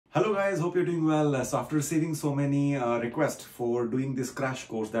Hello guys, hope you're doing well. So after receiving so many requests for doing this crash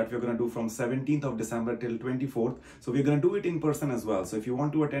course that we're going to do from 17th of December till 24th, so we're going to do it in person as well. So if you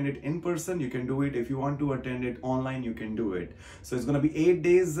want to attend it in person, you can do it. If you want to attend it online, you can do it. So it's going to be 8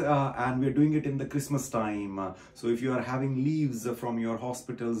 days and we're doing it in the Christmas time. So if you are having leaves from your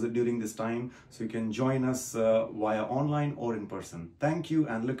hospitals during this time, so you can join us via online or in person. Thank you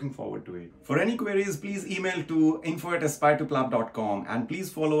and looking forward to it. For any queries, please email to info@aspire2plab.com and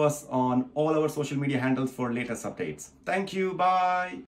please follow us on all our social media handles for latest updates. Thank you. Bye.